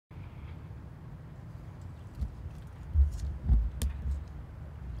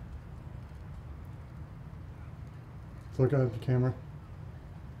look at the camera.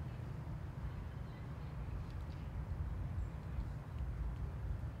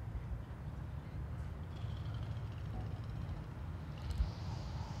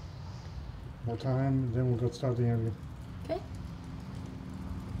 More time, then we'll go start the interview. Okay.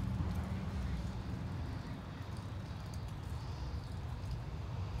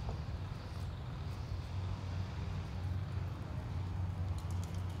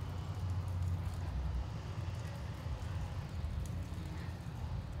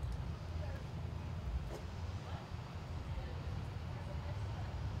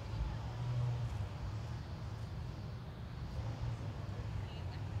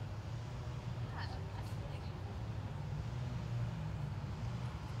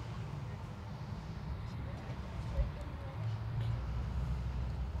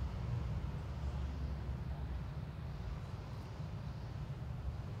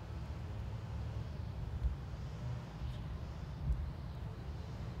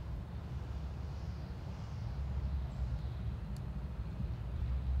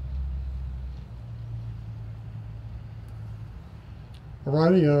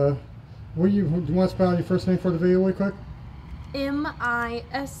 Alrighty, do you want to spell your first name for the video really quick?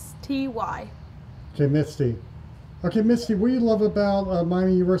 M-I-S-T-Y. Okay, Misty. Okay, Misty, what do you love about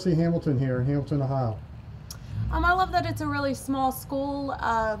Miami University Hamilton here in Hamilton, Ohio? I love that it's a really small school,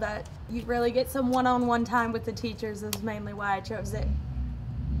 that you really get some one-on-one time with the teachers is mainly why I chose it.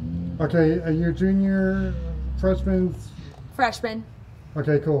 Okay, you're junior, freshman? Freshman.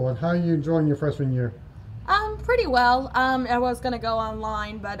 Okay, cool. And how are you enjoying your freshman year? Pretty well. I was going to go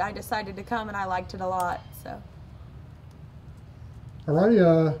online, but I decided to come and I liked it a lot, so.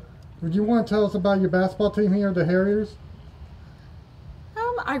 Alrighty, would you want to tell us about your basketball team here, the Harriers?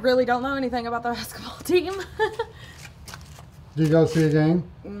 I really don't know anything about the basketball team. Do you go see a game?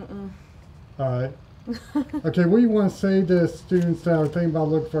 Mm-mm. Alright. Okay, what do you want to say to students that are thinking about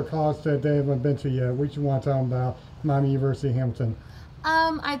looking for a college that they haven't been to yet? What do you want to tell them about Miami University Hamilton?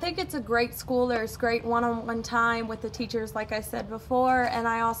 I think it's a great school. There's great one-on-one time with the teachers, like I said before, and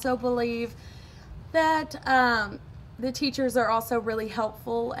I also believe that the teachers are also really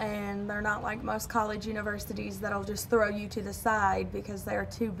helpful, and they're not like most college universities that'll just throw you to the side because they're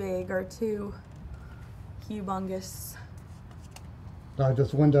too big or too humongous.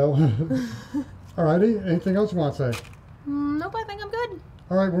 This window. Alrighty, anything else you want to say? Nope, I think I'm good.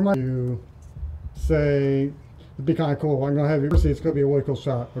 Alright, we might you say it'd be kind of cool. I'm going to have you see it's going to be a really cool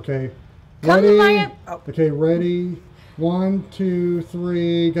shot, okay? Come to Miami. Oh. Okay, ready? 1, 2,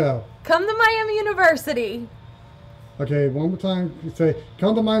 3, go. Come to Miami University. Okay, one more time. You say,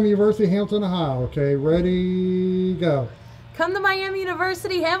 come to Miami University, Hamilton, Ohio. Okay, ready, go. Come to Miami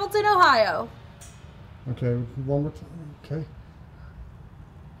University, Hamilton, Ohio. Okay, one more time. Okay.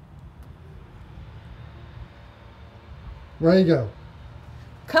 Ready, go.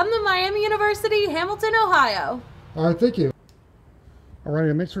 Come to Miami University, Hamilton, Ohio. All right, thank you. All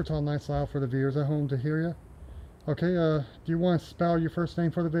right, make sure it's all nice loud for the viewers at home to hear you. Okay, do you want to spell your first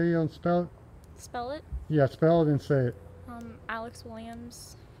name for the video and spell it? Spell it? Yeah, spell it and say it. Alex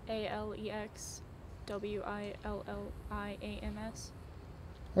Williams, A-L-E-X-W-I-L-L-I-A-M-S.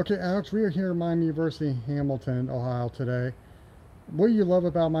 Okay, Alex, we are here at Miami University, Hamilton, Ohio today. What do you love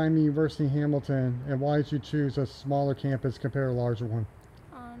about Miami University, Hamilton, and why did you choose a smaller campus compared to a larger one?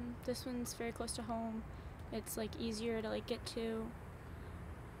 This one's very close to home. It's like easier to like get to.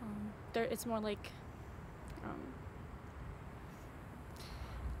 It's more like,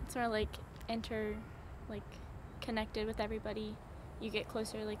 it's more like connected with everybody. You get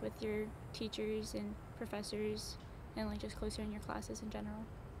closer like with your teachers and professors, and like just closer in your classes in general.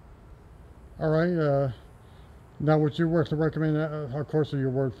 All right. Now, would you work to recommend? Of course, you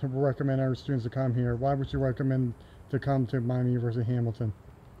work to recommend our students to come here. Why would you recommend to come to Miami University Hamilton?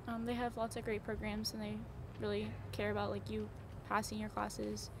 They have lots of great programs, and they really care about like you passing your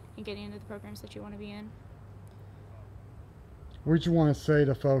classes and getting into the programs that you want to be in. What would you want to say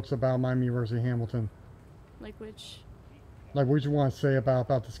to folks about Miami University Hamilton? Like which? Like, what would you want to say about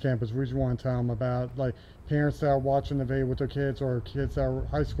this campus? What would you want to tell them about, like, parents that are watching the video with their kids, or kids that are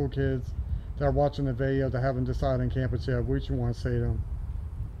high school kids that are watching the video that haven't decided on campus yet? What would you want to say to them?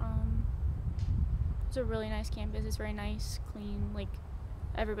 It's a really nice campus. It's very nice, clean. Like,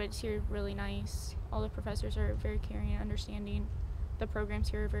 everybody's here really nice. All the professors are very caring and understanding. The programs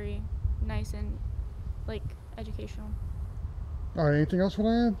here are very nice and, like, educational. All right, anything else you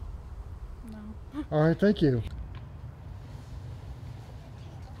want No. to add? All right, thank you.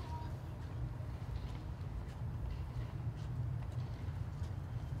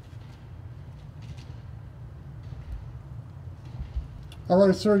 All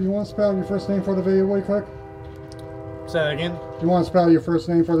right, sir, you want to spell your first name for the video really quick? Say that again. You want to spell your first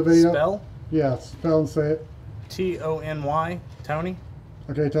name for the video? Spell Yes, spell and say it. Tony. Tony.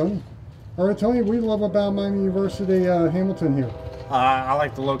 Okay, Tony. All right, Tony, we love about Miami University Hamilton here. I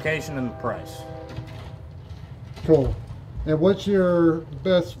like the location and the price. Cool. And what's your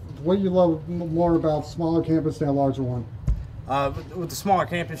best, what you love more about smaller campus than a larger one? With the smaller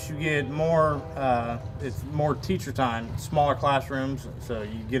campus, you get more, it's more teacher time, smaller classrooms, so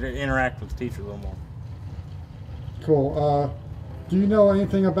you get to interact with the teacher a little more. Cool. Do you know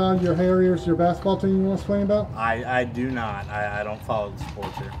anything about your Harriers, your basketball team you want to explain about? I do not. I don't follow the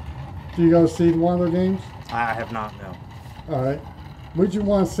sports here. Do you go see one of their games? I have not, no. All right. What would you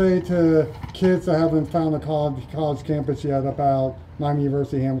want to say to kids that haven't found a college campus yet about Miami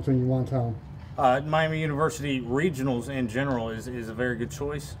University Hamilton you want to tell them? Miami University regionals in general is a very good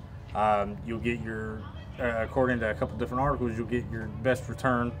choice. You'll get your, according to a couple different articles, you'll get your best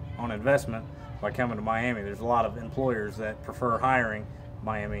return on investment by coming to Miami. There's a lot of employers that prefer hiring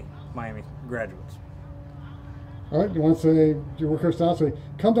Miami graduates. All right, you want to say, you work here,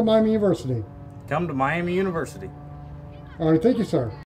 come to Miami University. Come to Miami University. All right, thank you, sir.